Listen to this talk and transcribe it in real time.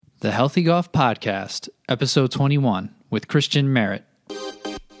The Healthy Golf Podcast, Episode 21, with Christian Merritt.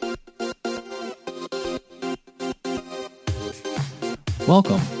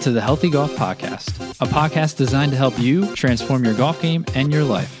 Welcome to the Healthy Golf Podcast, a podcast designed to help you transform your golf game and your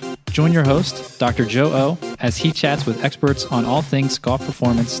life. Join your host, Dr. Joe O, as he chats with experts on all things golf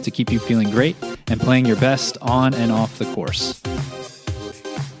performance to keep you feeling great and playing your best on and off the course.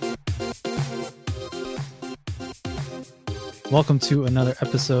 Welcome to another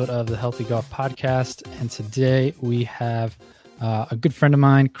episode of the Healthy Golf Podcast, and today we have a good friend of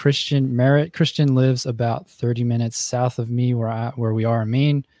mine, Christian Merritt. Christian lives about 30 minutes south of me, where we are in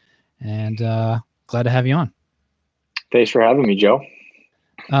Maine, and glad to have you on. Thanks for having me, Joe.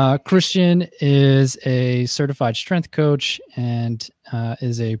 Christian is a certified strength coach and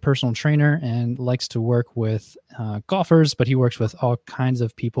is a personal trainer and likes to work with golfers, but he works with all kinds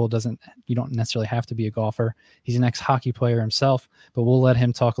of people. You don't necessarily have to be a golfer. He's an ex-hockey player himself, but we'll let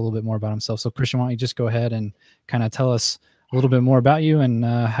him talk a little bit more about himself. So Christian, why don't you just go ahead and kind of tell us a little bit more about you and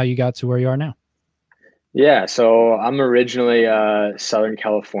how you got to where you are now? Yeah, so I'm originally a Southern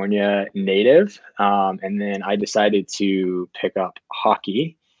California native, and then I decided to pick up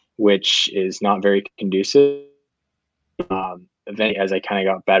hockey, which is not very conducive. Eventually, as I kind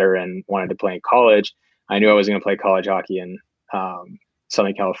of got better and wanted to play in college, I knew I was going to play college hockey in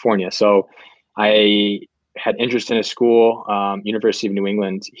Southern California. So I had interest in a school, University of New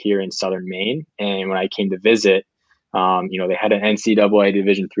England here in Southern Maine. And when I came to visit, they had an NCAA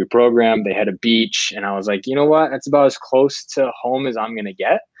Division III program. They had a beach, and I was like, you know what? That's about as close to home as I'm going to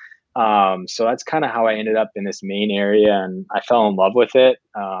get. So that's kind of how I ended up in this Maine area, and I fell in love with it.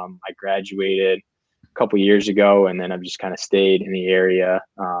 I graduated a couple years ago, and then I've just kind of stayed in the area,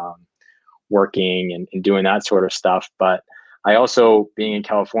 working and doing that sort of stuff. But I also, being in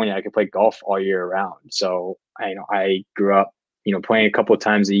California, I could play golf all year round. So I grew up, playing a couple of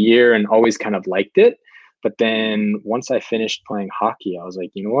times a year and always kind of liked it. But then once I finished playing hockey, I was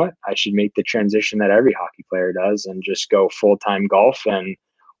like, you know what? I should make the transition that every hockey player does and just go full-time golf. And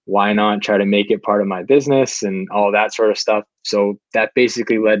why not try to make it part of my business and all that sort of stuff? So that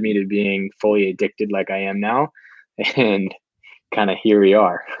basically led me to being fully addicted like I am now. And kind of here we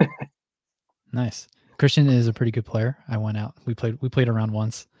are. Nice. Christian is a pretty good player. I went out. We played around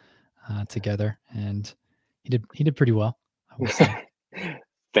once together, and he did pretty well, I will say.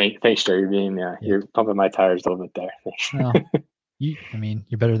 Thanks, Joe. You're pumping my tires a little bit there. Well,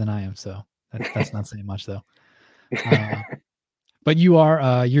 you're better than I am, so that's not saying much though. But you're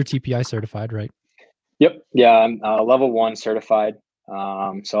TPI certified, right? Yep. Yeah, I'm level 1 certified.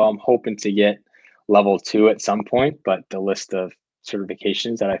 So I'm hoping to get level 2 at some point, but the list of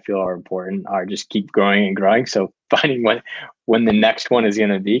certifications that I feel are important are just keep growing and growing. So finding when the next one is going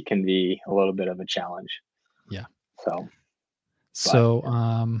to be can be a little bit of a challenge. Yeah. So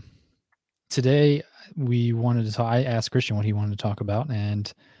today we wanted to talk. I asked Christian what he wanted to talk about,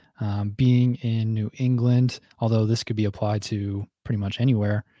 and being in New England, although this could be applied to pretty much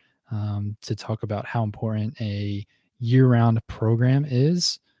anywhere, to talk about how important a year-round program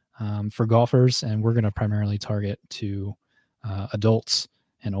is for golfers, and we're going to primarily target to adults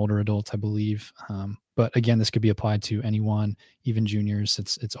and older adults, I believe. But again, this could be applied to anyone, even juniors.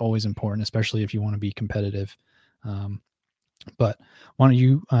 It's always important, especially if you want to be competitive. But why don't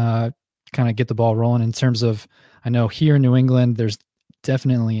you kind of get the ball rolling in terms of, I know here in New England, there's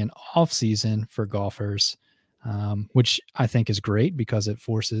definitely an off season for golfers, which I think is great because it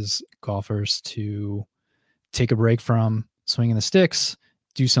forces golfers to take a break from swinging the sticks,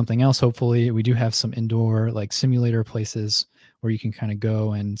 do something else. Hopefully we do have some indoor like simulator places where you can kind of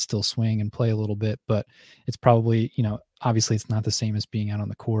go and still swing and play a little bit, but it's probably, obviously it's not the same as being out on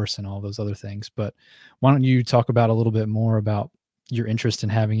the course and all those other things. But why don't you talk about a little bit more about your interest in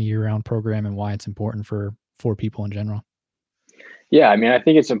having a year-round program and why it's important for people in general? Yeah, I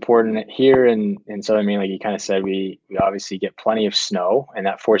think it's important here in Southern Maine, like you kind of said, we obviously get plenty of snow, and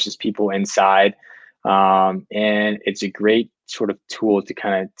that forces people inside. And it's a great sort of tool to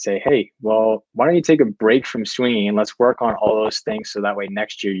kind of say, hey, well, why don't you take a break from swinging and let's work on all those things so that way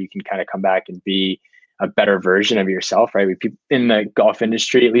next year you can kind of come back and be a better version of yourself, right? In the golf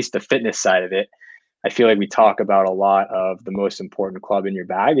industry, at least the fitness side of it, I feel like we talk about a lot of the most important club in your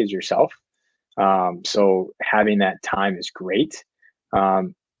bag is yourself. So having that time is great.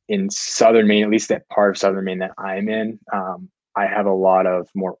 In Southern Maine, at least that part of Southern Maine that I'm in, I have a lot of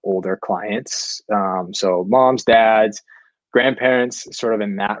more older clients. So moms, dads, grandparents, sort of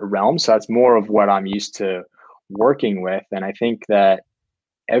in that realm. So that's more of what I'm used to working with. And I think that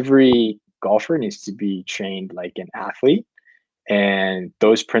every golfer needs to be trained like an athlete. and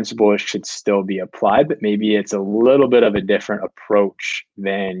those principles should still be applied, but maybe it's a little bit of a different approach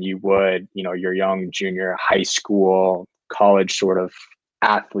than you would, your young junior high school, college sort of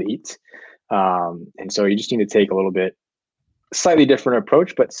athlete. And so you just need to take a little bit slightly different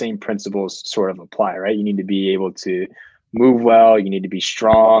approach, but same principles sort of apply, right? You need to be able to move well, you need to be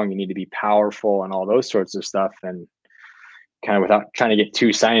strong, you need to be powerful, and all those sorts of stuff. And kind of, without trying to get too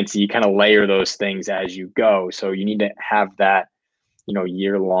sciencey, you kind of layer those things as you go. So you need to have that,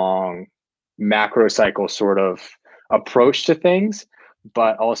 year long macro cycle sort of approach to things.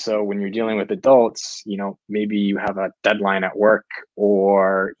 But also, when you're dealing with adults, maybe you have a deadline at work,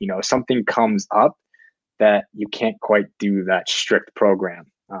 or something comes up that you can't quite do that strict program.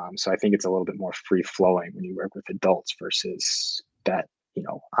 So I think it's a little bit more free flowing when you work with adults versus that,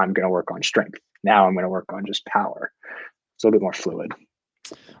 I'm going to work on strength. Now I'm going to work on just power. It's a little bit more fluid.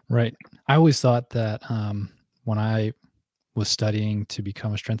 Right. I always thought that when I was studying to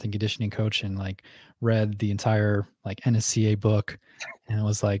become a strength and conditioning coach, and like read the entire like NSCA book, and it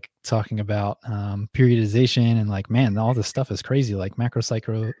was like talking about periodization, and like, man, all this stuff is crazy, like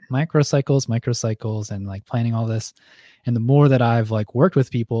microcycles, microcycles, and like planning all this. And the more that I've like worked with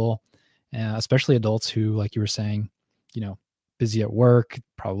people, especially adults who, like you were saying, busy at work,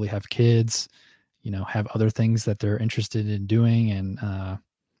 probably have kids, have other things that they're interested in doing, and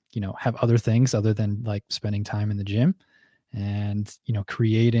have other things other than like spending time in the gym. And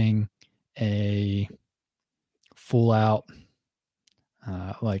creating a full out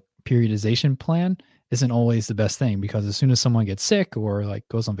like periodization plan isn't always the best thing, because as soon as someone gets sick or like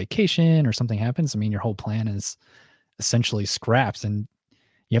goes on vacation or something happens, I mean, your whole plan is essentially scrapped, and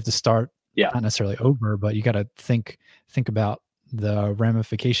you have to start not necessarily over, but you got to think about the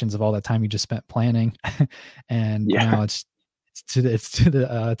ramifications of all that time you just spent planning. And now it's to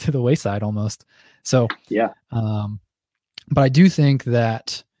the wayside almost. So but I do think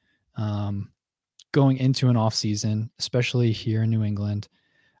that going into an off season, especially here in New England,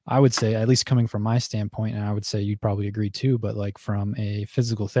 I would say, at least coming from my standpoint, and I would say you'd probably agree too, but like from a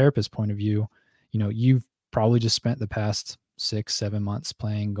physical therapist point of view, you've probably just spent the past 6-7 months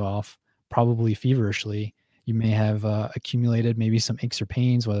playing golf, probably feverishly. You may have accumulated maybe some aches or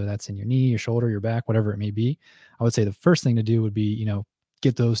pains, whether that's in your knee, your shoulder, your back, whatever it may be. I would say the first thing to do would be,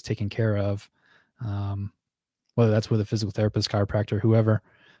 get those taken care of. Whether that's with a physical therapist, chiropractor, whoever,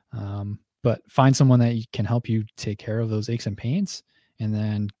 but find someone that can help you take care of those aches and pains, and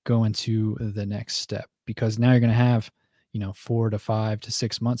then go into the next step, because now you're going to have, 4 to 5 to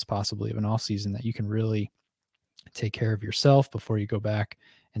 6 months possibly of an off season that you can really take care of yourself before you go back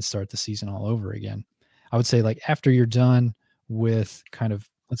and start the season all over again. I would say, like, after you're done with kind of,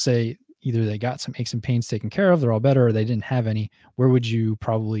 let's say either they got some aches and pains taken care of, they're all better, or they didn't have any, where would you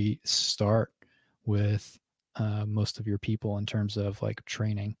probably start with most of your people in terms of like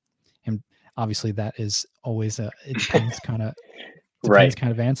training? And obviously that is always it depends kind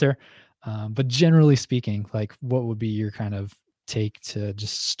of answer. But generally speaking, like, what would be your kind of take to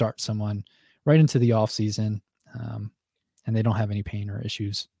just start someone right into the off season, and they don't have any pain or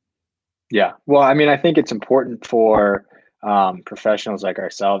issues? Yeah. Well, I mean, I think it's important for professionals like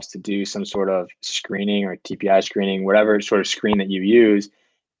ourselves to do some sort of screening or TPI screening, whatever sort of screen that you use,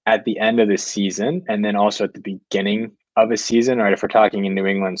 at the end of the season, and then also at the beginning of a season, right? If we're talking in New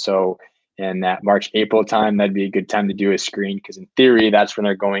England, so in that March, April time, that'd be a good time to do a screen, because in theory, that's when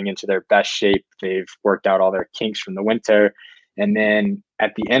they're going into their best shape. They've worked out all their kinks from the winter. And then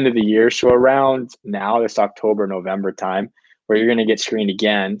at the end of the year, so around now, this October, November time, where you're going to get screened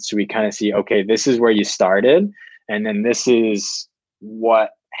again. So we kind of see, okay, this is where you started, and then this is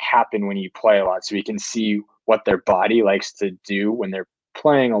what happened when you play a lot. So we can see what their body likes to do when they're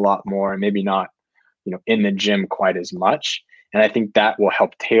playing a lot more, and maybe not, in the gym quite as much. And I think that will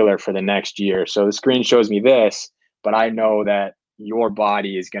help tailor for the next year. So the screen shows me this, but I know that your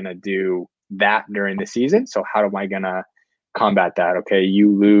body is going to do that during the season. So how am I going to combat that? Okay,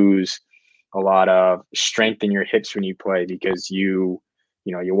 you lose a lot of strength in your hips when you play because you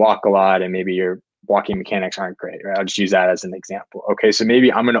walk a lot, and maybe your walking mechanics aren't great, right? I'll just use that as an example. Okay, so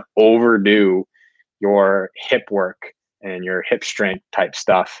maybe I'm going to overdo your hip work and your hip strength type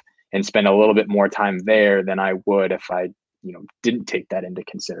stuff, and spend a little bit more time there than I would if I, didn't take that into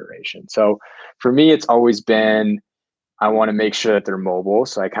consideration. So for me, it's always been, I want to make sure that they're mobile.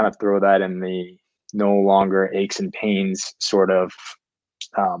 So I kind of throw that in the no longer aches and pains sort of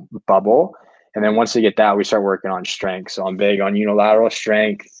bubble. And then once we get that, we start working on strength. So I'm big on unilateral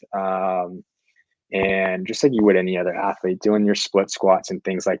strength. And just like you would any other athlete, doing your split squats and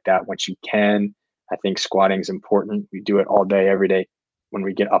things like that once you can. I think squatting is important. We do it all day, every day when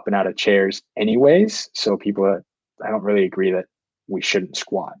we get up and out of chairs anyways. So I don't really agree that we shouldn't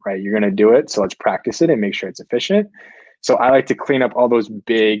squat, right? You're going to do it. So let's practice it and make sure it's efficient. So I like to clean up all those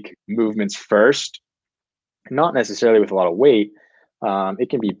big movements first, not necessarily with a lot of weight. It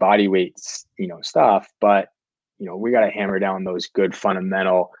can be body weight, stuff, but we got to hammer down those good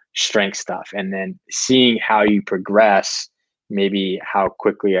fundamental strength stuff, and then seeing how you progress, maybe how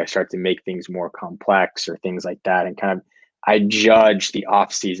quickly I start to make things more complex or things like that, and kind of I judge the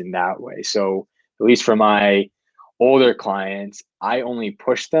off season that way. So at least for my older clients, I only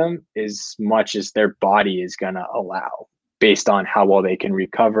push them as much as their body is going to allow based on how well they can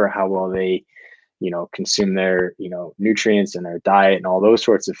recover, how well they consume their nutrients and their diet and all those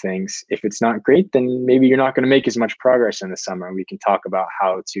sorts of things. If it's not great, then maybe you're not going to make as much progress in the summer, and we can talk about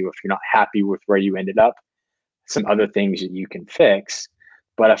how to, if you're not happy with where you ended up, some other things that you can fix.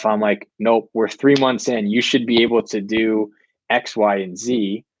 But if I'm like, nope, we're 3 months in, you should be able to do X, Y, and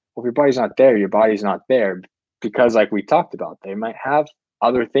Z. Well, if your body's not there, your body's not there, because like we talked about, they might have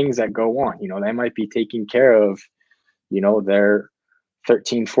other things that go on. They might be taking care of their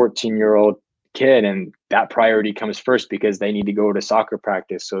 13, 14-year-old kid, and that priority comes first because they need to go to soccer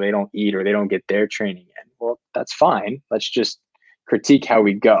practice so they don't eat or they don't get their training in. Well, that's fine. Let's just critique how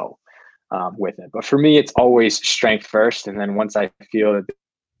we go with it. But for me, it's always strength first, and then once I feel that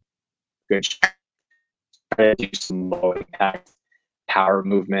good, try to do some low impact power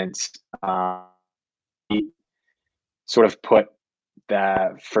movements. Sort of put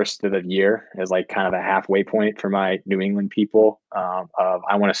the first of the year as like kind of a halfway point for my New England people. Of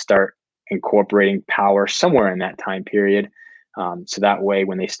I want to start incorporating power somewhere in that time period. So that way,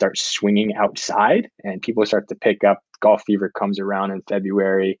 when they start swinging outside and people start to pick up, golf fever comes around in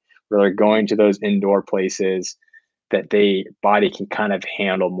February, where they're going to those indoor places, that they body can kind of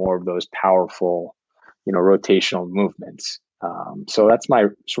handle more of those powerful, rotational movements. So that's my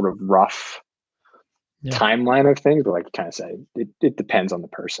sort of rough Yeah. timeline of things, but like you kind of said, it depends on the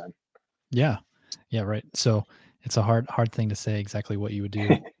person. Yeah. Yeah. Right. So it's a hard thing to say exactly what you would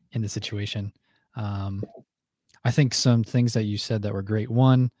do in the situation. Um, I think some things that you said that were great.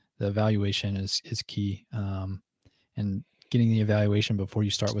 One, the evaluation is key, and getting the evaluation before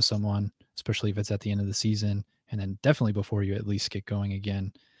you start with someone, especially if it's at the end of the season, and then definitely before you at least get going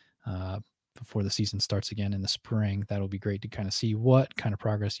again, uh, before the season starts again in the spring. That'll be great to kind of see what kind of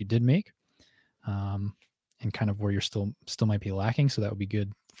progress you did make, um, and kind of where you're still might be lacking. So that would be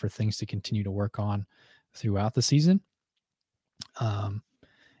good for things to continue to work on throughout the season.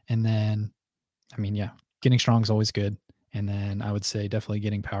 And then, I mean, yeah, getting strong is always good. And then I would say definitely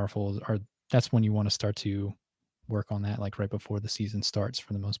getting powerful, or that's when you want to start to work on that, like right before the season starts,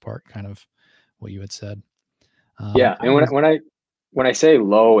 for the most part, kind of what you had said. Yeah, I and when was, I- when I when I say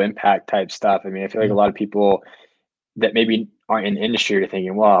low impact type stuff, I mean I feel like a yeah, lot of people that maybe aren't in the industry are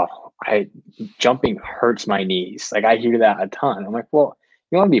thinking, well, I jumping hurts my knees. Like I hear that a ton. I'm like, well,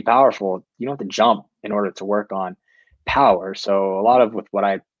 you want to be powerful, you don't have to jump in order to work on power. So a lot of with what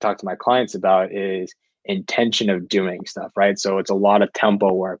I talk to my clients about is intention of doing stuff, right? So it's a lot of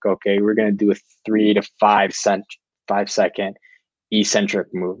tempo work. Okay, we're gonna do a 3 to 5 second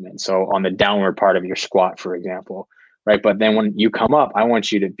eccentric movement. So on the downward part of your squat, for example, right? But then when you come up, I want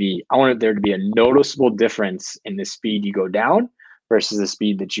there to be a noticeable difference in the speed you go down versus the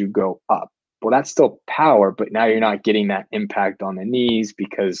speed that you go up. Well, that's still power, but now you're not getting that impact on the knees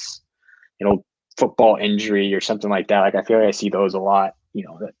because, you know, football injury or something like that. Like I feel like I see those a lot,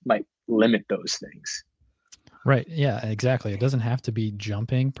 that might limit those things. right. Yeah, exactly. It doesn't have to be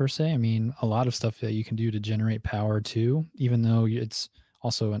jumping per se. I mean, a lot of stuff that you can do to generate power too, even though it's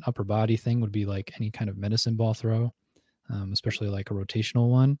also an upper body thing, would be like any kind of medicine ball throw, especially like a rotational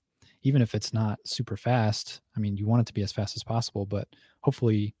one. Even if it's not super fast, I mean, you want it to be as fast as possible, but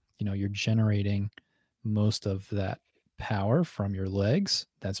hopefully, you're generating most of that power from your legs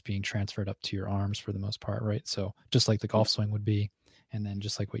that's being transferred up to your arms for the most part, right? So just like the golf swing would be, and then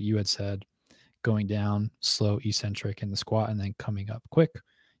just like what you had said, going down slow, eccentric in the squat, and then coming up quick.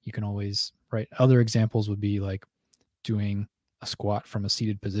 You can always, right? Other examples would be like doing a squat from a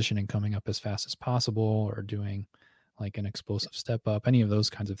seated position and coming up as fast as possible, or doing like an explosive step up, any of those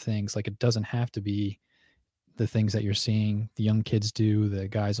kinds of things. Like it doesn't have to be the things that you're seeing the young kids do, the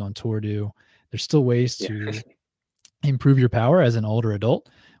guys on tour do. There's still ways Yeah. to improve your power as an older adult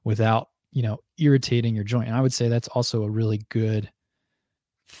without, irritating your joint. And I would say that's also a really good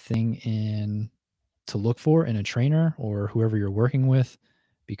thing to look for in a trainer or whoever you're working with,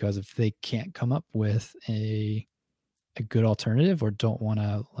 because if they can't come up with a good alternative, or don't want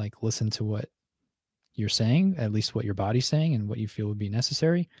to like listen to what you're saying, at least what your body's saying and what you feel would be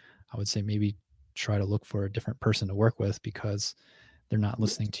necessary, I would say maybe try to look for a different person to work with, because they're not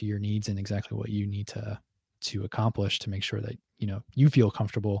listening to your needs and exactly what you need to accomplish to make sure that, you feel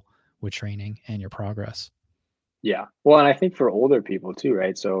comfortable with training and your progress. Yeah. Well, and I think for older people too,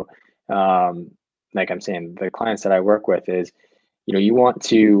 right? So, um, like I'm saying, the clients that I work with is, you want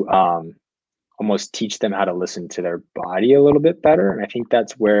to almost teach them how to listen to their body a little bit better. And I think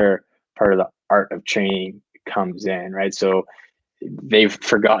that's where part of the art of training comes in, right? So they've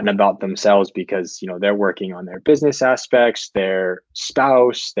forgotten about themselves because, they're working on their business aspects, their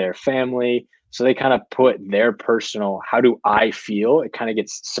spouse, their family. So they kind of put their personal, how do I feel? It kind of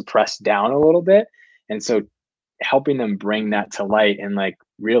gets suppressed down a little bit. And so helping them bring that to light and like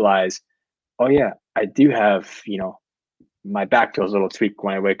realize, oh yeah, I do have, my back feels a little tweaked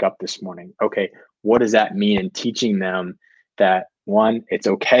when I wake up this morning. Okay, what does that mean? And teaching them that one, it's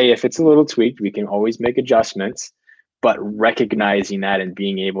okay if it's a little tweaked, we can always make adjustments, but recognizing that and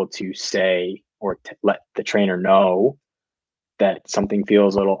being able to say or let the trainer know that something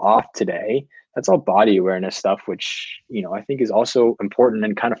feels a little off today. That's all body awareness stuff, which, I think is also important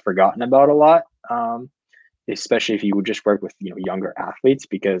and kind of forgotten about a lot. Especially if you would just work with, younger athletes,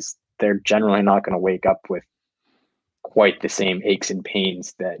 because they're generally not going to wake up with quite the same aches and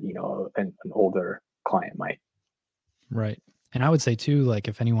pains that an older client might. Right. And I would say too, like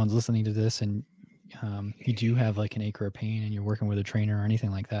if anyone's listening to this and you do have like an ache or a pain and you're working with a trainer or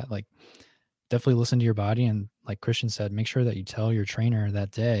anything like that, like definitely listen to your body. And like Christian said, make sure that you tell your trainer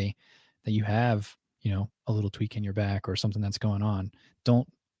that day that you have, a little tweak in your back or something that's going on. Don't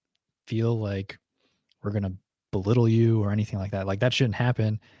feel like we're going to belittle you or anything like that. Like that shouldn't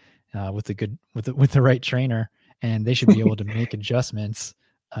happen with the right trainer, and they should be able to make adjustments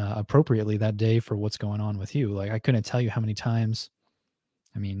appropriately that day for what's going on with you. Like I couldn't tell you how many times,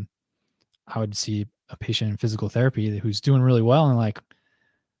 I mean, I would see a patient in physical therapy who's doing really well and like,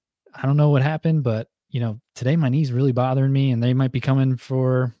 I don't know what happened, but today my knee's really bothering me, and they might be coming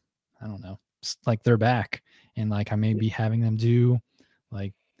for, I don't know, like their back, and like I may be having them do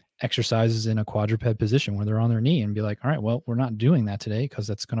like exercises in a quadruped position where they're on their knee, and be like, all right, well, we're not doing that today because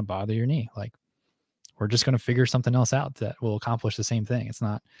that's going to bother your knee. Like we're just going to figure something else out that will accomplish the same thing. It's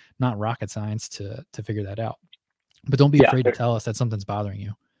not rocket science to figure that out. But don't be Yeah. afraid to tell us that something's bothering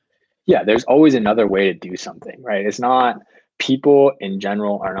you. Yeah. There's always another way to do something, right? It's not, people in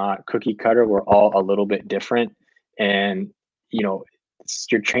general are not cookie cutter. We're all a little bit different. And, you know,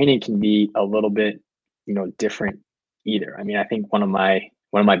 your training can be a little bit, different either. I mean, I think one of my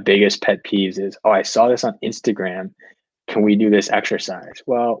biggest pet peeves is, oh, I saw this on Instagram. Can we do this exercise?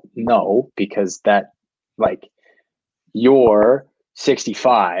 Well, no, because that, like, you're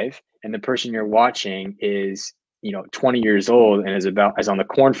 65 and the person you're watching is 20 years old and is on the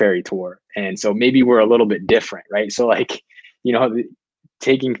Corn Ferry tour, and so maybe we're a little bit different, right? So like, you know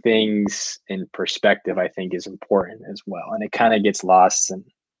taking things in perspective, I think, is important as well, and it kind of gets lost, and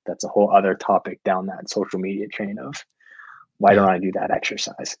that's a whole other topic down that social media train of why don't Yeah. I do that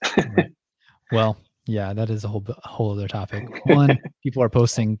exercise. Right. Well, yeah, that is a whole other topic. One, people are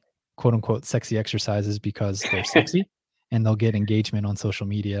posting quote unquote sexy exercises because they're sexy and they'll get engagement on social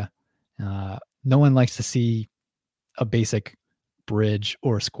media. No one likes to see a basic bridge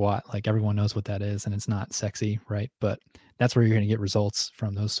or squat. Like everyone knows what that is and it's not sexy, right? But that's where you're going to get results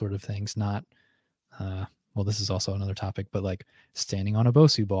from those sort of things, not, well, this is also another topic, but like standing on a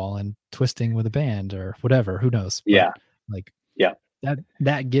Bosu ball and twisting with a band or whatever, who knows? But Yeah. like, Yeah.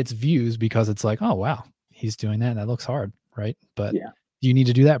 that gets views because it's like, oh wow, he's doing that. That looks hard, right? But Yeah. do you need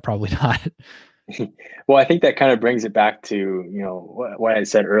to do that? Probably not. Well, I think that kind of brings it back to, what I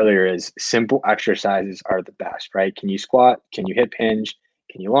said earlier is simple exercises are the best, right? Can you squat? Can you hip hinge?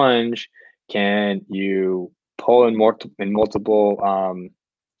 Can you lunge? Can you pull in multiple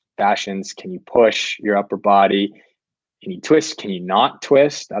fashions? Can you push your upper body? Can you twist? Can you not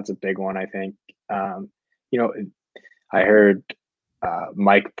twist? That's a big one, I think. You know, I heard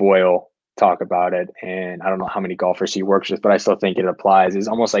Mike Boyle talk about it, and I don't know how many golfers he works with, but I still think it applies. It's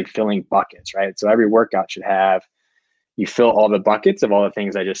almost like filling buckets, right? So every workout should have, you fill all the buckets of all the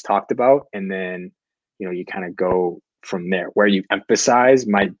things I just talked about, and then you kind of go from there. Where you emphasize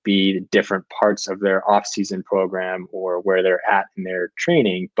might be the different parts of their off-season program or where they're at in their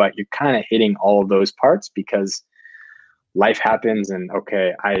training, but you're kind of hitting all of those parts because life happens. And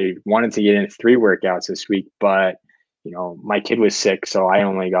okay, I wanted to get in 3 workouts this week, but my kid was sick, so I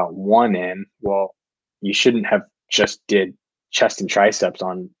only got one in. Well, you shouldn't have just did chest and triceps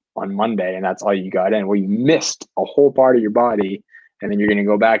on Monday and that's all you got in. Well, you missed a whole part of your body, and then you're going to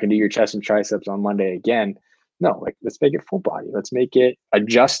go back and do your chest and triceps on Monday again. No, like, let's make it full body. Let's make it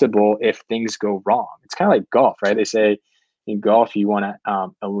adjustable if things go wrong. It's kind of like golf, right? They say in golf you want to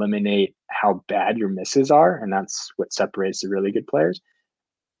eliminate how bad your misses are, and that's what separates the really good players.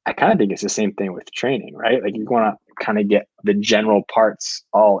 I kind of think it's the same thing with training, right? Like you want to kind of get the general parts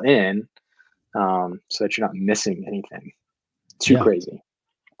all in, so that you're not missing anything too Yeah. crazy.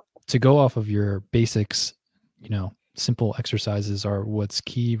 To go off of your basics, simple exercises are what's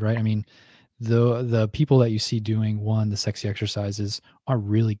key, right? I mean, the people that you see doing the sexy exercises are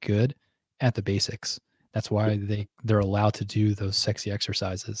really good at the basics. That's why they're allowed to do those sexy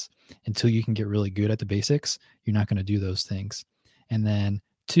exercises. Until you can get really good at the basics, you're not going to do those things. And then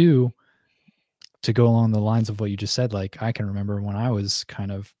two, to go along the lines of what you just said, like I can remember when I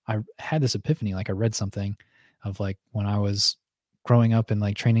had this epiphany, like I read something of like when I was growing up and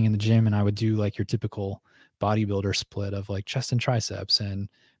like training in the gym, and I would do like your typical bodybuilder split of like chest and triceps and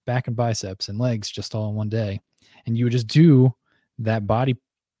back and biceps and legs just all in one day. And you would just do that body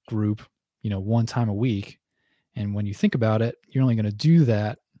group, one time a week. And when you think about it, you're only going to do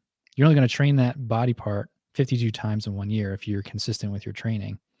that. You're only going to train that body part 52 times in 1 year if you're consistent with your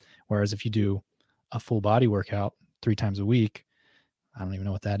training. Whereas if you do a full body workout 3 times a week, I don't even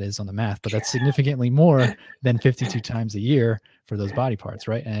know what that is on the math, but that's significantly more than 52 times a year for those body parts,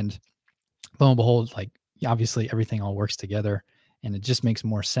 right? And lo and behold, like obviously everything all works together, and it just makes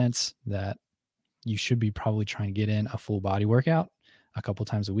more sense that you should be probably trying to get in a full body workout a couple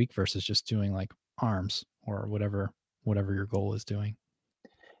times a week versus just doing like arms or whatever your goal is doing.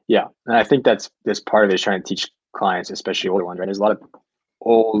 Yeah, and I think that's part of it is trying to teach clients, especially older ones, right? There's a lot of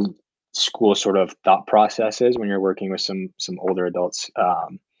old school sort of thought processes when you're working with some older adults.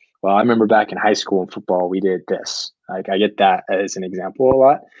 Well, I remember back in high school in football, we did this. Like I get that as an example a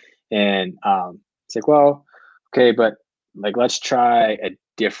lot, and it's like, well, okay, but like let's try a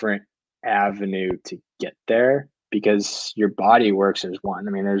different avenue to get there because your body works as one.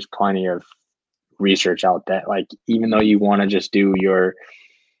 I mean, there's plenty of research out that like even though you want to just do your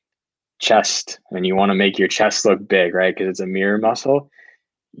chest and you want to make your chest look big, right? Because it's a mirror muscle.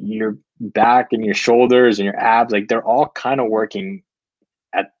 Your back and your shoulders and your abs, like they're all kind of working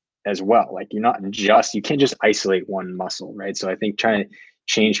at as well. Like you can't just isolate one muscle, right? So I think trying to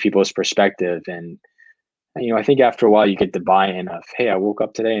change people's perspective and I think after a while you get the buy-in of, hey, I woke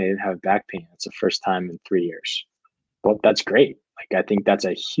up today and I didn't have back pain. It's the first time in 3 years. Well, that's great. Like I think that's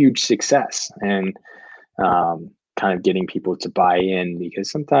a huge success. And kind of getting people to buy in because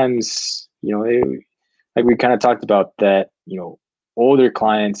sometimes, like we kind of talked about that, older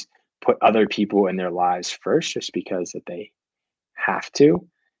clients put other people in their lives first just because that they have to.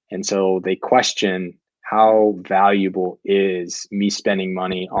 And so they question how valuable is me spending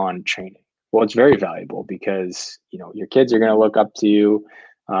money on training? Well, it's very valuable because, your kids are going to look up to you.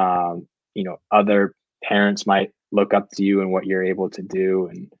 Other parents might look up to you and what you're able to do.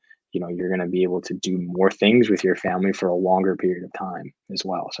 And, you're going to be able to do more things with your family for a longer period of time as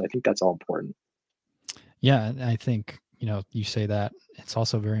well. So I think that's all important. Yeah. And I think, you say that it's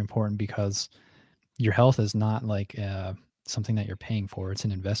also very important because your health is not like something that you're paying for. It's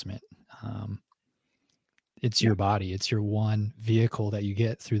an investment. It's Yeah. your body. It's your one vehicle that you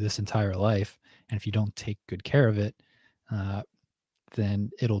get through this entire life. And if you don't take good care of it,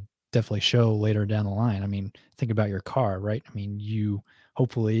 then it'll definitely show later down the line. I mean, think about your car, right? I mean,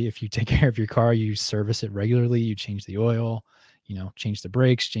 hopefully, if you take care of your car, you service it regularly, you change the oil, change the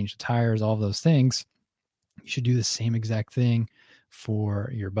brakes, change the tires, all of those things. You should do the same exact thing for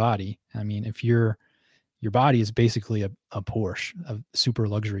your body. I mean, if your body is basically a Porsche, a super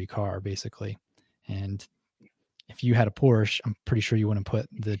luxury car, basically. And if you had a Porsche, I'm pretty sure you wouldn't put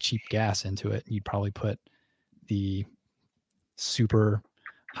the cheap gas into it. You'd probably put the super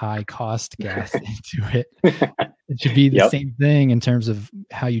high cost gas into it. It should be the Yep. same thing in terms of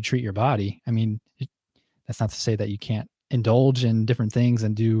how you treat your body. I mean, that's not to say that you can't indulge in different things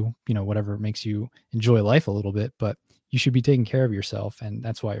and do, whatever makes you enjoy life a little bit, but you should be taking care of yourself. And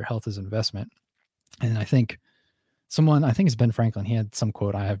that's why your health is an investment. And I think it's Ben Franklin. He had some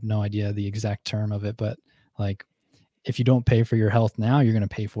quote. I have no idea the exact term of it, but like, if you don't pay for your health now, you're going to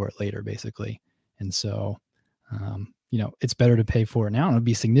pay for it later, basically. And so, it's better to pay for it now. And it'll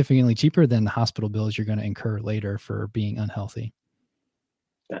be significantly cheaper than the hospital bills you're going to incur later for being unhealthy.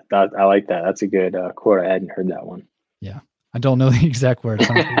 I like that. That's a good quote. I hadn't heard that one. Yeah. I don't know the exact words,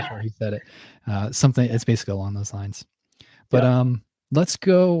 but I'm pretty sure he said it. Something, it's basically along those lines. But let's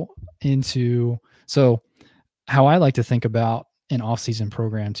go into, so how I like to think about an off-season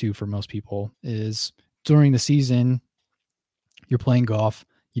program too for most people is during the season, you're playing golf,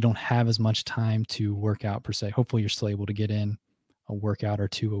 you don't have as much time to work out per se. Hopefully you're still able to get in a workout or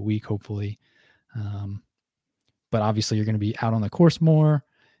two a week, hopefully. But obviously you're going to be out on the course more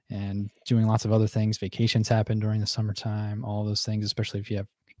and doing lots of other things. Vacations happen during the summertime, all those things, especially if you have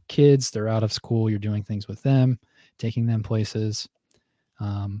kids, they're out of school, you're doing things with them, taking them places.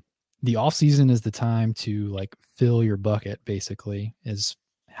 Um, the off season is the time to like fill your bucket, basically, is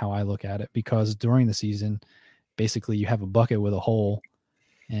how I look at it, because during the season, basically you have a bucket with a hole,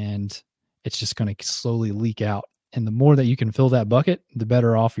 and it's just going to slowly leak out. And the more that you can fill that bucket, the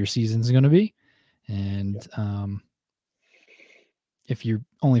better off your season's going to be. And if you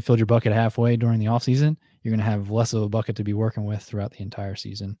only filled your bucket halfway during the off season, you're going to have less of a bucket to be working with throughout the entire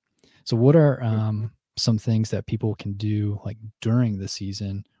season. So what are some things that people can do like during the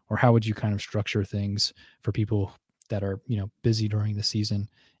season, or how would you kind of structure things for people that are, busy during the season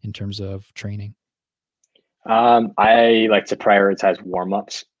in terms of training? I like to prioritize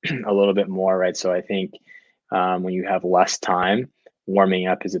warm-ups a little bit more, right? So I think when you have less time, warming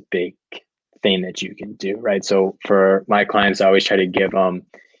up is a big thing that you can do, right? So for my clients, I always try to give them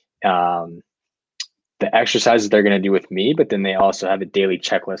um, the exercises they're going to do with me, but then they also have a daily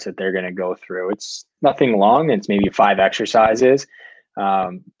checklist that they're going to go through. It's nothing long, it's maybe 5 exercises,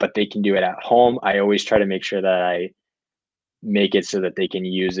 but they can do it at home. I always try to make sure that I make it so that they can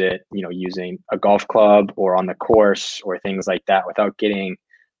use it, using a golf club or on the course or things like that without getting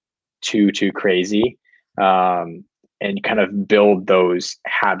too crazy. And kind of build those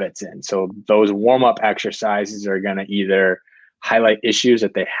habits in. So those warm up exercises are going to either highlight issues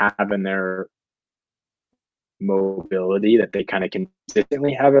that they have in their mobility, that they kind of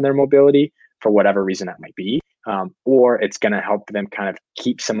consistently have in their mobility for whatever reason that might be. Or it's going to help them kind of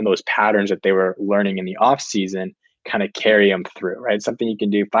keep some of those patterns that they were learning in the off season, kind of carry them through, right? Something you can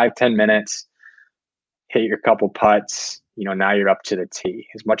do 5-10 minutes, hit your couple putts, now you're up to the tee.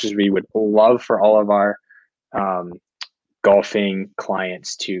 As much as we would love for all of our um, golfing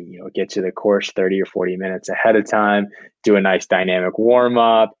clients to, get to the course 30 or 40 minutes ahead of time, do a nice dynamic warm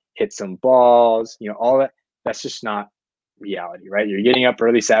up, hit some balls, all that. That's just not reality, right? You're getting up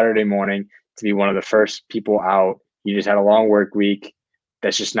early Saturday morning to be one of the first people out. You just had a long work week.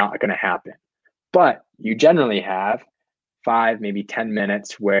 That's just not going to happen. But you generally have 5, maybe 10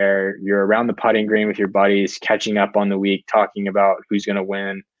 minutes where you're around the putting green with your buddies, catching up on the week, talking about who's going to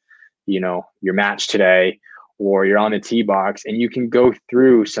win, your match today, or you're on the tee box, and you can go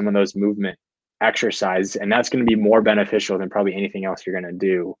through some of those movement exercises. And that's going to be more beneficial than probably anything else you're going to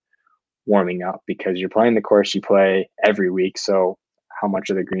do warming up, because you're playing the course you play every week. So how much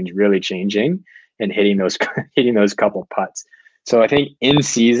of the green's really changing and hitting those hitting those couple putts. So I think in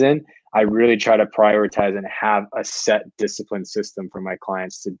season, I really try to prioritize and have a set discipline system for my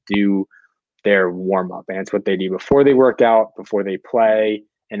clients to do their warm up. And it's what they do before they work out, before they play.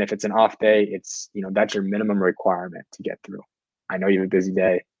 And if it's an off day, it's, that's your minimum requirement to get through. I know you have a busy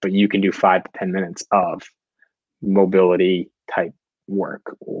day, but you can do 5 to 10 minutes of mobility type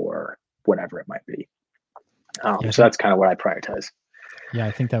work or whatever it might be. So that's kind of what I prioritize. Yeah,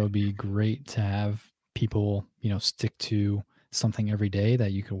 I think that would be great to have people, stick to something every day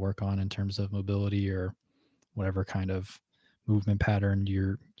that you could work on in terms of mobility or whatever kind of movement pattern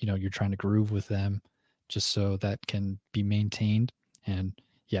you're trying to groove with them, just so that can be maintained. And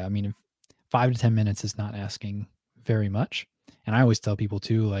yeah, I mean, if 5 to 10 minutes is not asking very much. And I always tell people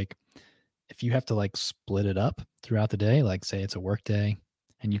too, like, if you have to like split it up throughout the day, like say it's a work day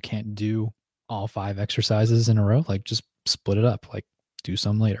and you can't do all 5 exercises in a row, like just split it up, like do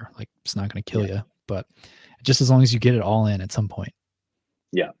some later. Like it's not going to kill you, but just as long as you get it all in at some point.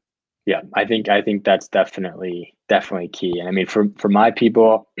 Yeah. Yeah. I think that's definitely key. And I mean, for my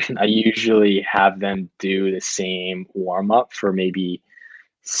people, I usually have them do the same warm up for maybe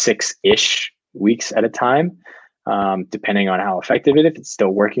 6-ish weeks at a time, depending on how effective it is. If it's still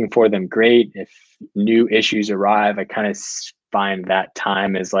working for them, great. If new issues arrive, I kind of find that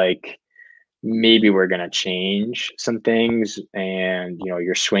time is like, maybe we're going to change some things, and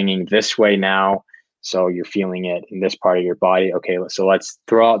you're swinging this way now, so you're feeling it in this part of your body. Okay, so let's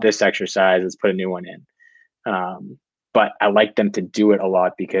throw out this exercise, let's put a new one in. But I like them to do it a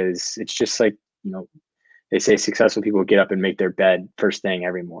lot, because it's just like, they say successful people get up and make their bed first thing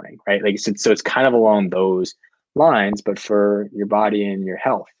every morning, right? Like, so it's kind of along those lines, but for your body and your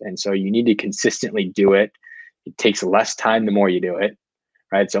health. And so you need to consistently do it. It takes less time the more you do it,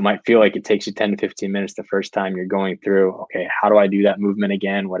 right? So it might feel like it takes you 10 to 15 minutes the first time you're going through, okay, how do I do that movement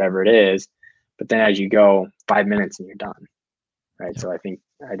again, whatever it is. But then as you go, 5 minutes and you're done, right? Yeah. So I think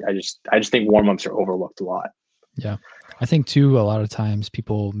I just think warm-ups are overlooked a lot. Yeah. I think too, a lot of times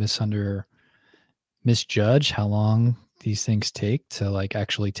people misjudge how long these things take to like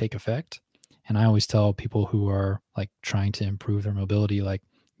actually take effect. And I always tell people who are like trying to improve their mobility, like,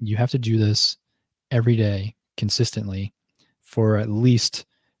 you have to do this every day consistently for at least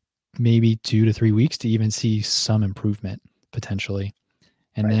maybe 2 to 3 weeks to even see some improvement potentially.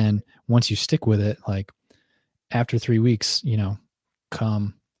 And Right. then once you stick with it, like after 3 weeks,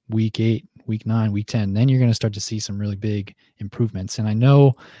 come week 8, week 9, week 10, then you're going to start to see some really big improvements. And I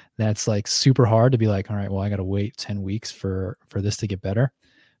know that's like super hard to be like, all right, well, I got to wait 10 weeks for this to get better.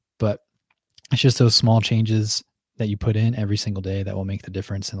 But it's just those small changes that you put in every single day that will make the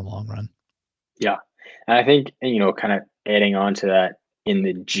difference in the long run. Yeah. And I think, kind of adding on to that in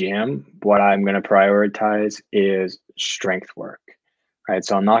the gym, what I'm going to prioritize is strength work. Right.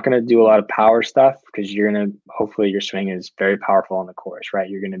 So I'm not going to do a lot of power stuff because hopefully your swing is very powerful on the course, right?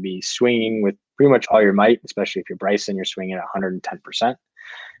 You're going to be swinging with pretty much all your might, especially if you're Bryson, you're swinging at 110%.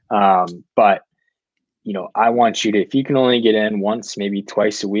 But, I want you to, if you can only get in once, maybe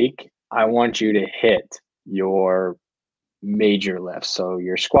twice a week, I want you to hit your major lifts. So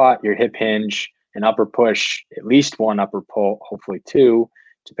your squat, your hip hinge, an upper push, at least one upper pull, hopefully two,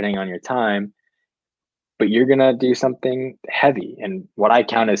 depending on your time. But you're going to do something heavy. And what I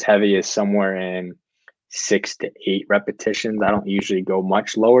count as heavy is somewhere in 6 to 8 repetitions. I don't usually go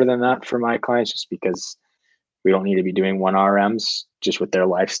much lower than that for my clients just because we don't need to be doing 1 RMs just with their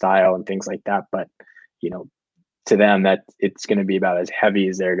lifestyle and things like that. But, to them, that it's going to be about as heavy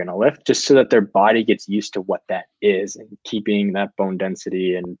as they're going to lift just so that their body gets used to what that is and keeping that bone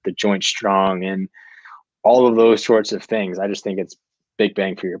density and the joint strong and all of those sorts of things. I just think it's big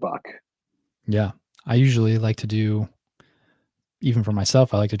bang for your buck. Yeah. I usually like to do, even for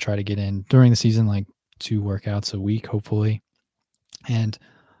myself, I like to try to get in during the season, like 2 workouts a week, hopefully. And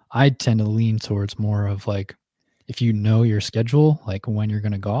I tend to lean towards more of like, if you know your schedule, like when you're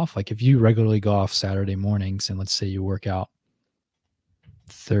going to golf, like if you regularly golf Saturday mornings and let's say you work out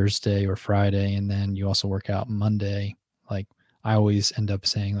Thursday or Friday, and then you also work out Monday, like I always end up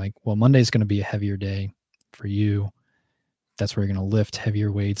saying like, well, Monday's going to be a heavier day for you. That's where you're going to lift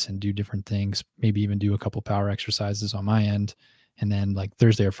heavier weights and do different things, maybe even do a couple power exercises on my end. And then like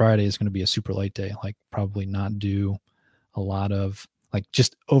Thursday or Friday is going to be a super light day, like probably not do a lot of like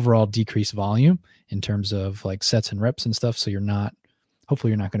just overall decrease volume in terms of like sets and reps and stuff. So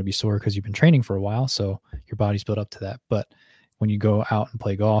hopefully you're not going to be sore because you've been training for a while. So your body's built up to that. But when you go out and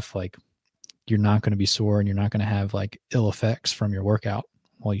play golf, like you're not going to be sore and you're not going to have like ill effects from your workout.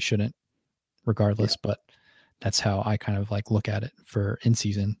 Well, you shouldn't regardless, but that's how I kind of like look at it for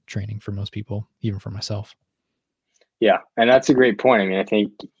in-season training for most people, even for myself. Yeah. And that's a great point. I mean, I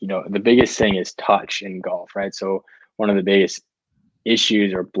think, the biggest thing is touch in golf, right? So one of the biggest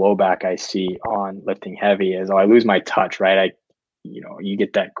issues or blowback I see on lifting heavy is, I lose my touch, right? You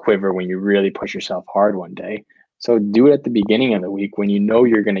get that quiver when you really push yourself hard one day. So do it at the beginning of the week when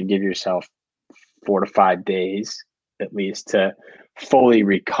you're going to give yourself 4 to 5 days at least to fully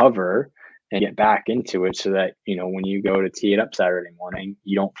recover and get back into it so that, when you go to tee it up Saturday morning,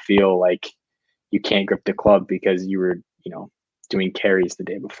 you don't feel like you can't grip the club because you were, doing carries the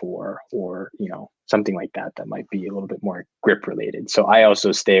day before or, something like that might be a little bit more grip related. So I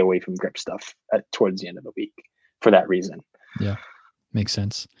also stay away from grip stuff towards the end of the week for that reason. Yeah, makes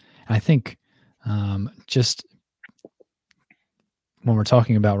sense. I think just when we're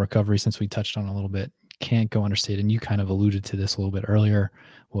talking about recovery, since we touched on it a little bit, can't go understated, and you kind of alluded to this a little bit earlier,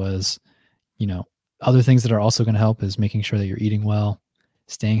 was, other things that are also going to help is making sure that you're eating well,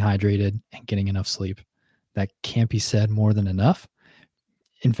 staying hydrated, and getting enough sleep. That can't be said more than enough.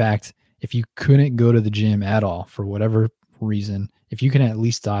 In fact, if you couldn't go to the gym at all for whatever reason, if you can at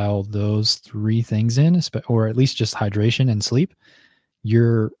least dial those 3 things in, or at least just hydration and sleep,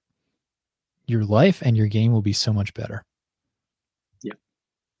 your life and your game will be so much better.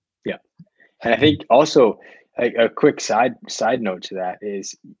 Yeah. And I think also a quick side note to that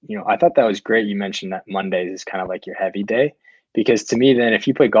is, I thought that was great. You mentioned that Mondays is kind of like your heavy day, because to me, then if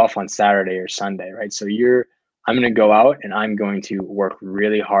you play golf on Saturday or Sunday, right? So I'm going to go out and I'm going to work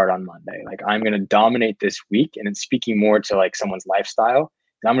really hard on Monday. Like I'm going to dominate this week. And it's speaking more to like someone's lifestyle.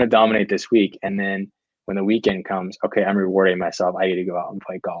 I'm going to dominate this week. And then when the weekend comes, okay, I'm rewarding myself. I get to go out and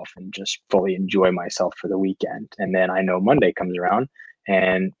play golf and just fully enjoy myself for the weekend. And then I know Monday comes around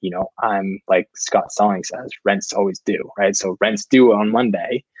and, I'm like Scott Selling says, rents always due, right? So rents due on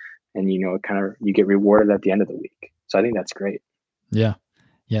Monday and, you get rewarded at the end of the week. So I think that's great. Yeah.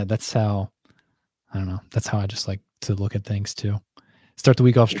 Yeah. That's how I just like to look at things too. Start the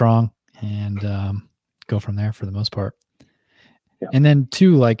week off strong and go from there for the most part. Yeah. And then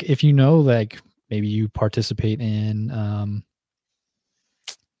too, like if like maybe you participate in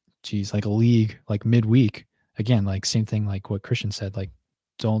like a league, like midweek, again, like same thing, like what Christian said, like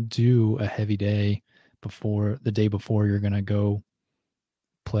don't do a heavy day the day before you're going to go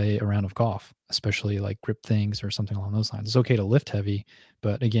play a round of golf, especially like grip things or something along those lines. It's okay to lift heavy,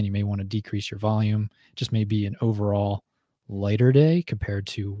 but again, you may want to decrease your volume. It just may be an overall lighter day compared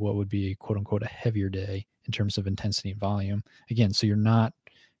to what would be quote unquote a heavier day in terms of intensity and volume. Again, so you're not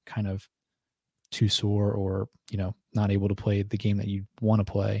kind of too sore or, not able to play the game that you want to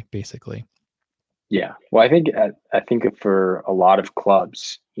play, basically. Yeah. Well, I think for a lot of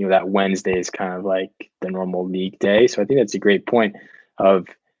clubs, that Wednesday is kind of like the normal league day. So I think that's a great point of,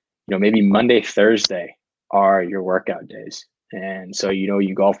 maybe Monday, Thursday are your workout days. And so,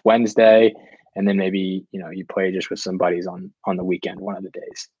 you golf Wednesday and then maybe, you play just with some buddies on the weekend, one of the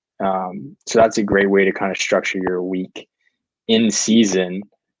days. So that's a great way to kind of structure your week in season.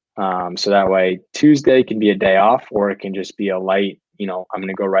 So that way Tuesday can be a day off, or it can just be a light, I'm going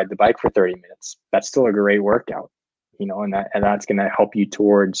to go ride the bike for 30 minutes. That's still a great workout, and that's going to help you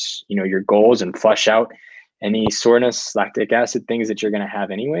towards, your goals and flush out any soreness, lactic acid, things that you're going to have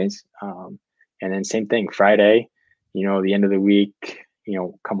anyways. And then same thing, Friday, the end of the week,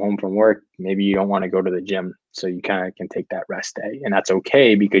 come home from work, maybe you don't want to go to the gym. So you kind of can take that rest day, and that's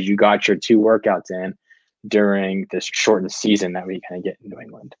okay because you got your 2 workouts in during this shortened season that we kind of get in New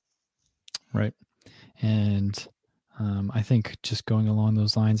England. Right. And I think just going along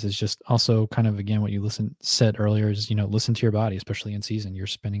those lines is just also kind of, again, what you said earlier is, listen to your body, especially in season. You're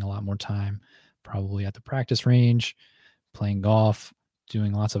spending a lot more time probably at the practice range, playing golf,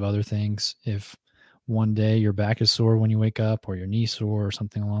 doing lots of other things. If one day your back is sore when you wake up, or your knee sore or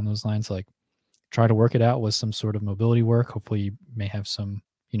something along those lines, like, try to work it out with some sort of mobility work. Hopefully you may have some,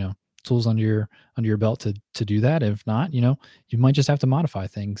 tools under your belt to do that. If not, you might just have to modify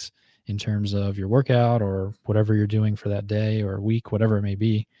things in terms of your workout or whatever you're doing for that day or week, whatever it may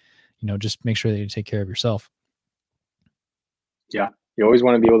be. Just make sure that you take care of yourself. Yeah. You always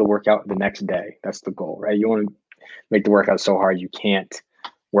want to be able to work out the next day. That's the goal, right? You want to make the workout so hard you can't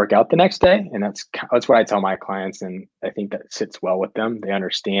work out the next day. And that's what I tell my clients. And I think that sits well with them. They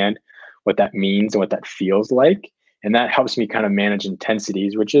understand what that means and what that feels like. And that helps me kind of manage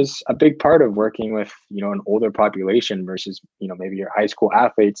intensities, which is a big part of working with, an older population versus, maybe your high school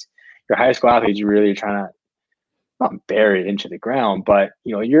athletes. Your high school athletes, you're really trying to not bury it into the ground, but,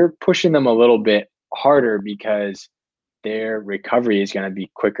 you're pushing them a little bit harder because their recovery is going to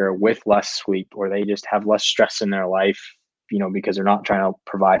be quicker with less sleep, or they just have less stress in their life, because they're not trying to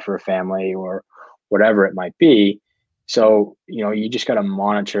provide for a family or whatever it might be. So, you just got to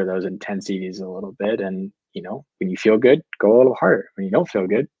monitor those intensities a little bit. And, when you feel good, go a little harder. When you don't feel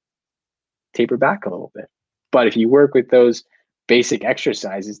good, taper back a little bit. But if you work with those basic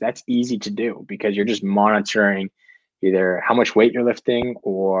exercises, that's easy to do because you're just monitoring either how much weight you're lifting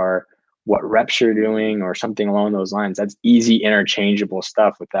or what reps you're doing or something along those lines. That's easy interchangeable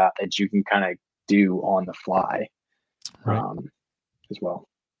stuff with that you can kind of do on the fly, Right. As well.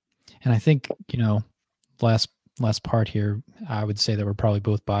 And I think, last part here, I would say that we're probably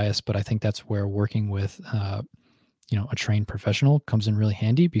both biased, but I think that's where working with, a trained professional comes in really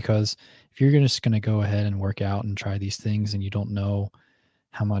handy, because if you're just going to go ahead and work out and try these things and you don't know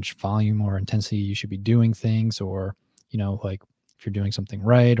how much volume or intensity you should be doing things, or, like if you're doing something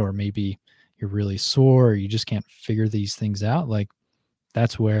right, or maybe you're really sore, or you just can't figure these things out, like,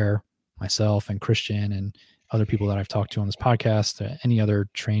 that's where myself and Christian and other people that I've talked to on this podcast, any other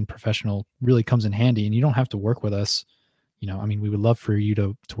trained professional, really comes in handy. And you don't have to work with us. We would love for you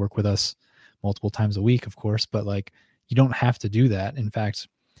to work with us multiple times a week, of course, but like, you don't have to do that. In fact,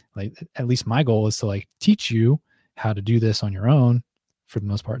 like, at least my goal is to like teach you how to do this on your own for the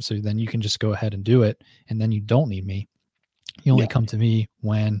most part. So then you can just go ahead and do it. And then you don't need me. You only come to me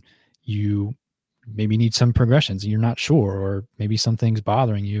when you maybe need some progressions and you're not sure, or maybe something's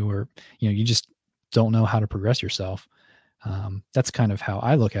bothering you, or, you just don't know how to progress yourself. That's kind of how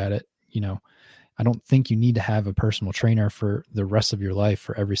I look at it. I don't think you need to have a personal trainer for the rest of your life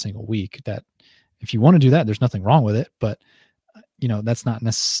for every single week. That if you want to do that, there's nothing wrong with it, but that's not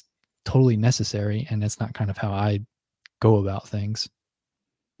totally necessary. And that's not kind of how I go about things.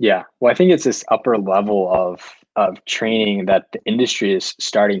 Yeah. Well, I think it's this upper level of training that the industry is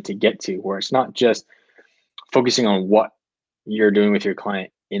starting to get to, where it's not just focusing on what you're doing with your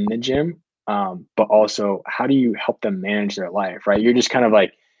client in the gym, but also how do you help them manage their life, right? You're just kind of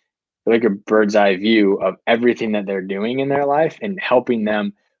like a bird's eye view of everything that they're doing in their life and helping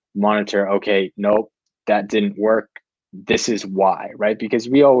them monitor, okay, nope, that didn't work. This is why, right? Because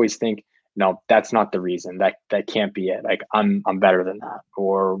we always think, no, that's not the reason. That can't be it. Like I'm better than that,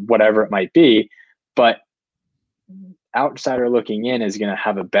 or whatever it might be. But outsider looking in is going to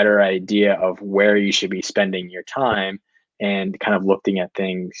have a better idea of where you should be spending your time and kind of looking at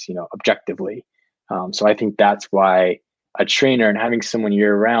things, objectively. So I think that's why a trainer and having someone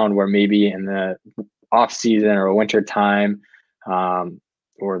year round, where maybe in the off season or winter time,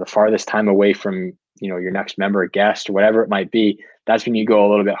 or the farthest time away from your next member, guest, or whatever it might be, that's when you go a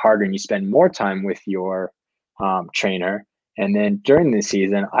little bit harder and you spend more time with your trainer. And then during the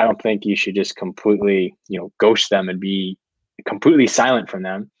season, I don't think you should just completely, ghost them and be completely silent from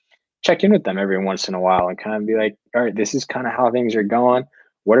them. Check in with them every once in a while and kind of be like, all right, this is kind of how things are going.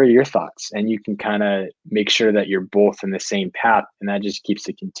 What are your thoughts? And you can kind of make sure that you're both in the same path. And that just keeps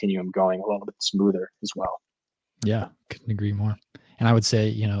the continuum going a little bit smoother as well. Yeah, couldn't agree more. And I would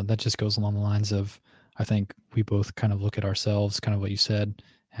say, that just goes along the lines of, I think we both kind of look at ourselves, kind of what you said,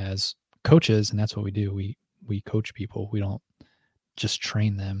 as coaches, and that's what we do. We coach people. We don't just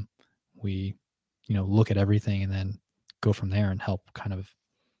train them. We, look at everything and then go from there and help kind of,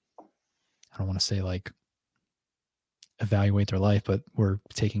 I don't want to say like evaluate their life, but we're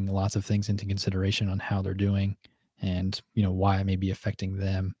taking lots of things into consideration on how they're doing and, why it may be affecting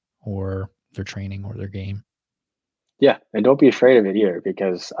them or their training or their game. Yeah, and don't be afraid of it either,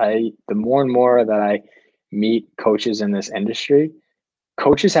 because the more and more that I meet coaches in this industry,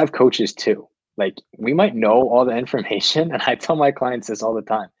 coaches have coaches too. Like, we might know all the information, and I tell my clients this all the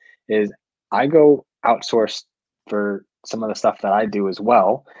time, is I go outsource for some of the stuff that I do as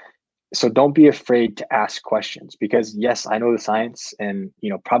well. So don't be afraid to ask questions, because yes, I know the science, and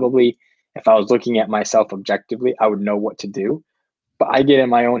probably if I was looking at myself objectively, I would know what to do. But I get in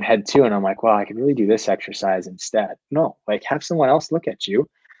my own head too, and I'm like, well, I could really do this exercise instead. No, like, have someone else look at you.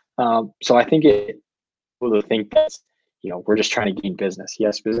 So I think people to think that we're just trying to gain business.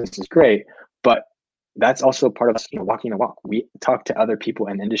 Yes, business is great, but that's also part of us, walking the walk. We talk to other people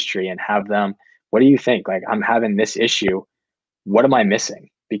in industry and have them. What do you think? Like, I'm having this issue. What am I missing?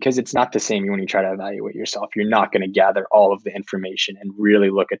 Because it's not the same when you try to evaluate yourself. You're not going to gather all of the information and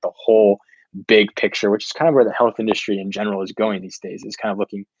really look at the whole big picture, which is kind of where the health industry in general is going these days, is kind of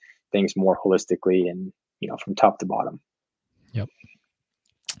looking things more holistically and, from top to bottom. Yep.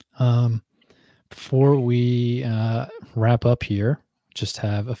 Before we wrap up here, just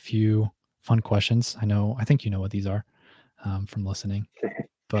have a few fun questions. I think you know what these are from listening,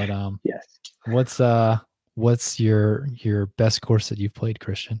 but Yes. what's your best course that you've played,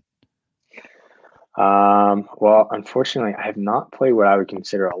 Christian? Well, unfortunately, I have not played what I would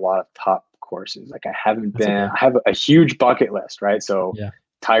consider a lot of top courses. Like, I haven't That's been, okay. I have a huge bucket list, right? So Yeah.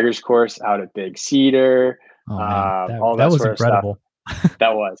 Tigers course out at Big Cedar, Oh man, all that that was sort of stuff. incredible.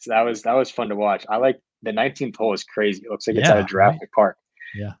 That was fun to watch. I like the 19th hole is crazy. It looks like it's at a Yeah. Right. Jurassic Park.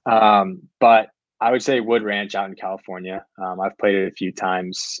 Yeah. But I would say Wood Ranch out in California. I've played it a few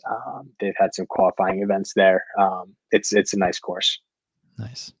times. They've had some qualifying events there. It's a nice course.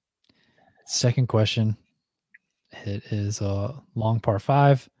 Nice. Second question. It is a long par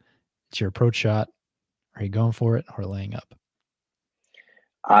 5. It's your approach shot. Are you going for it or laying up?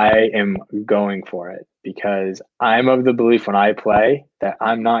 I am going for it because I'm of the belief when I play that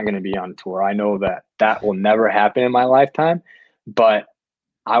I'm not going to be on tour. I know that that will never happen in my lifetime, but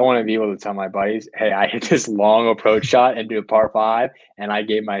I want to be able to tell my buddies, hey, I hit this long approach shot into a par 5 and I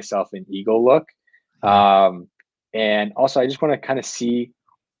gave myself an eagle look. Yeah. And also, I just want to kind of see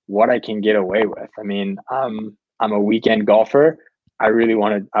what I can get away with. I mean, I'm a weekend golfer. I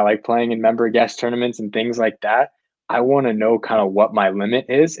like playing in member guest tournaments and things like that. I want to know kind of what my limit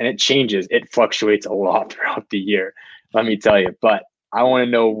is, and it changes. It fluctuates a lot throughout the year, let me tell you. But I want to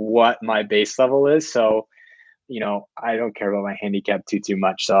know what my base level is. So, I don't care about my handicap too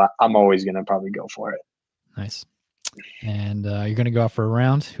much. So I'm always going to probably go for it. Nice. And you're going to go out for a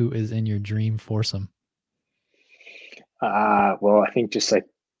round. Who is in your dream foursome? Well, I think just like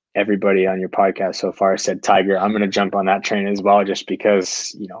everybody on your podcast so far said Tiger, I'm going to jump on that train as well, just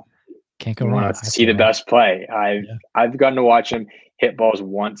because, Can't go you wrong. want to see the best play. Yeah. I've gotten to watch him hit balls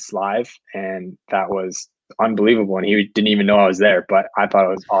once live, and that was unbelievable. And he didn't even know I was there, but I thought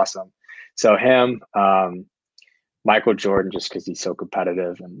it was awesome. So him, Michael Jordan, just because he's so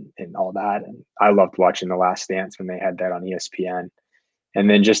competitive and all that. And I loved watching The Last Dance when they had that on ESPN. And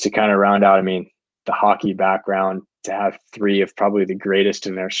then just to kind of round out, I mean, the hockey background, to have 3 of probably the greatest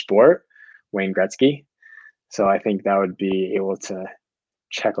in their sport, Wayne Gretzky. So I think that would be able to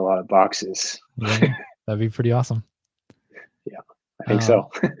check a lot of boxes. Yeah. That'd be pretty awesome. Yeah, I think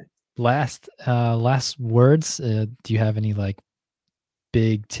so. Last words. Do you have any like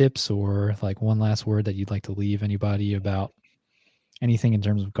big tips or like one last word that you'd like to leave anybody about anything in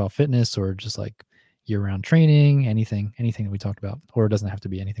terms of golf fitness or just like year-round training, anything that we talked about, or it doesn't have to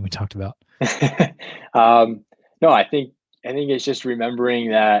be anything we talked about? No, I think it's just remembering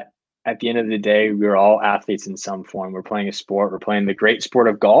that at the end of the day, we're all athletes in some form. We're playing a sport. We're playing the great sport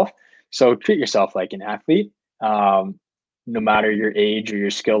of golf. So treat yourself like an athlete, no matter your age or your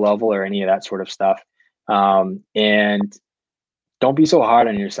skill level or any of that sort of stuff. And don't be so hard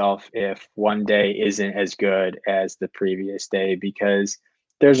on yourself if one day isn't as good as the previous day, because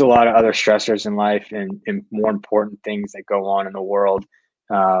there's a lot of other stressors in life and more important things that go on in the world.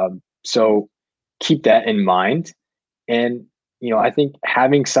 So keep that in mind. And, I think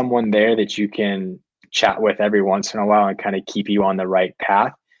having someone there that you can chat with every once in a while and kind of keep you on the right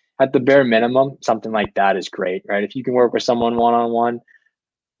path, at the bare minimum, something like that is great, right? If you can work with someone one on one,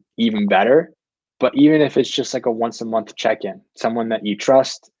 even better. But even if it's just like a once a month check in, someone that you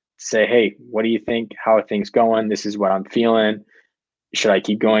trust, say, hey, what do you think? How are things going? This is what I'm feeling. Should I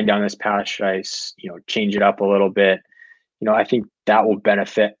keep going down this path? Should I, change it up a little bit? I think that will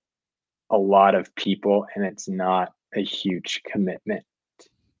benefit a lot of people, and it's not a huge commitment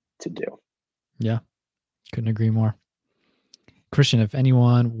to do. Yeah, couldn't agree more. Christian, if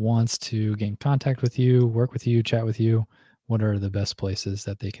anyone wants to get in contact with you, work with you, chat with you, what are the best places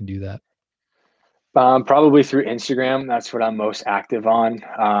that they can do that? Probably through Instagram. That's what I'm most active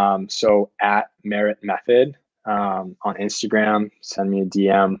on. So at Merritt Method on Instagram, send me a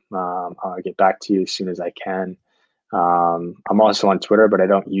DM. I'll get back to you as soon as I can. I'm also on Twitter, but I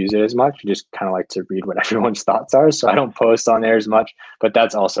don't use it as much. I just kind of like to read what everyone's thoughts are. So I don't post on there as much, but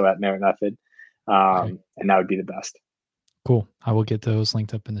that's also at Merritt Method. Okay. And that would be the best. Cool. I will get those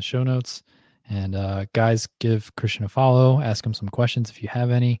linked up in the show notes. And guys, give Christian a follow. Ask him some questions if you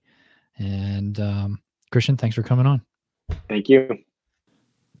have any. And Christian, thanks for coming on. Thank you.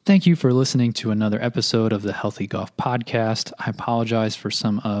 Thank you for listening to another episode of the Healthy Golf Podcast. I apologize for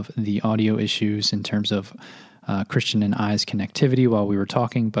some of the audio issues in terms of Christian and I's connectivity while we were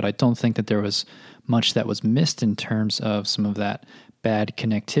talking, but I don't think that there was much that was missed in terms of some of that bad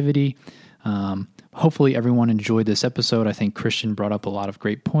connectivity. Hopefully everyone enjoyed this episode. I think Christian brought up a lot of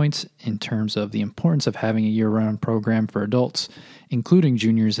great points in terms of the importance of having a year-round program for adults, including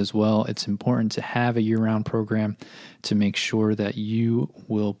juniors as well. It's important to have a year-round program to make sure that you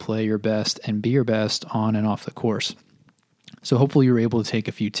will play your best and be your best on and off the course. So hopefully you're able to take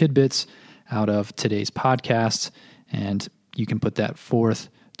a few tidbits out of today's podcast, and you can put that forth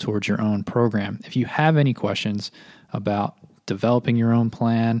towards your own program. If you have any questions about developing your own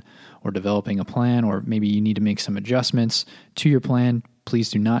plan or developing a plan, or maybe you need to make some adjustments to your plan, please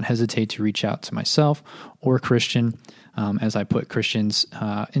do not hesitate to reach out to myself or Christian. As I put Christian's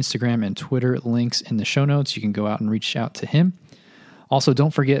Instagram and Twitter links in the show notes, you can go out and reach out to him. Also,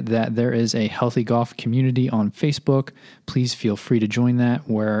 don't forget that there is a Healthy Golf community on Facebook. Please feel free to join that,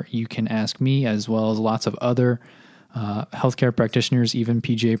 where you can ask me as well as lots of other healthcare practitioners, even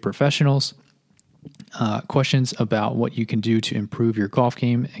PGA professionals, questions about what you can do to improve your golf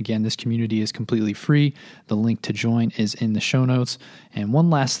game. Again, this community is completely free. The link to join is in the show notes. And one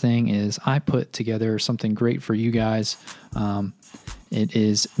last thing is I put together something great for you guys. It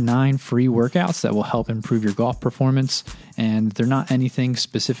is 9 free workouts that will help improve your golf performance, and they're not anything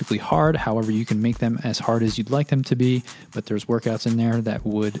specifically hard. However, you can make them as hard as you'd like them to be, but there's workouts in there that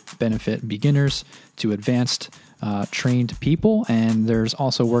would benefit beginners to advanced trained people, and there's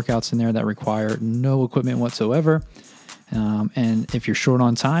also workouts in there that require no equipment whatsoever. And if you're short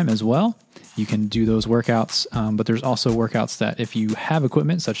on time as well, you can do those workouts. But there's also workouts that if you have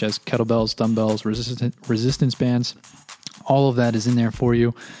equipment, such as kettlebells, dumbbells, resistance bands, all of that is in there for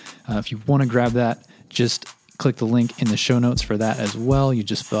you. If you want to grab that, just click the link in the show notes for that as well. You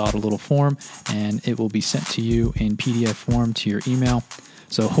just fill out a little form and it will be sent to you in PDF form to your email.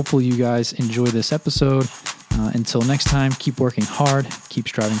 So hopefully you guys enjoy this episode. Until next time, keep working hard, keep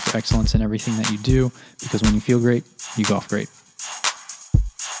striving for excellence in everything that you do, because when you feel great, you golf great.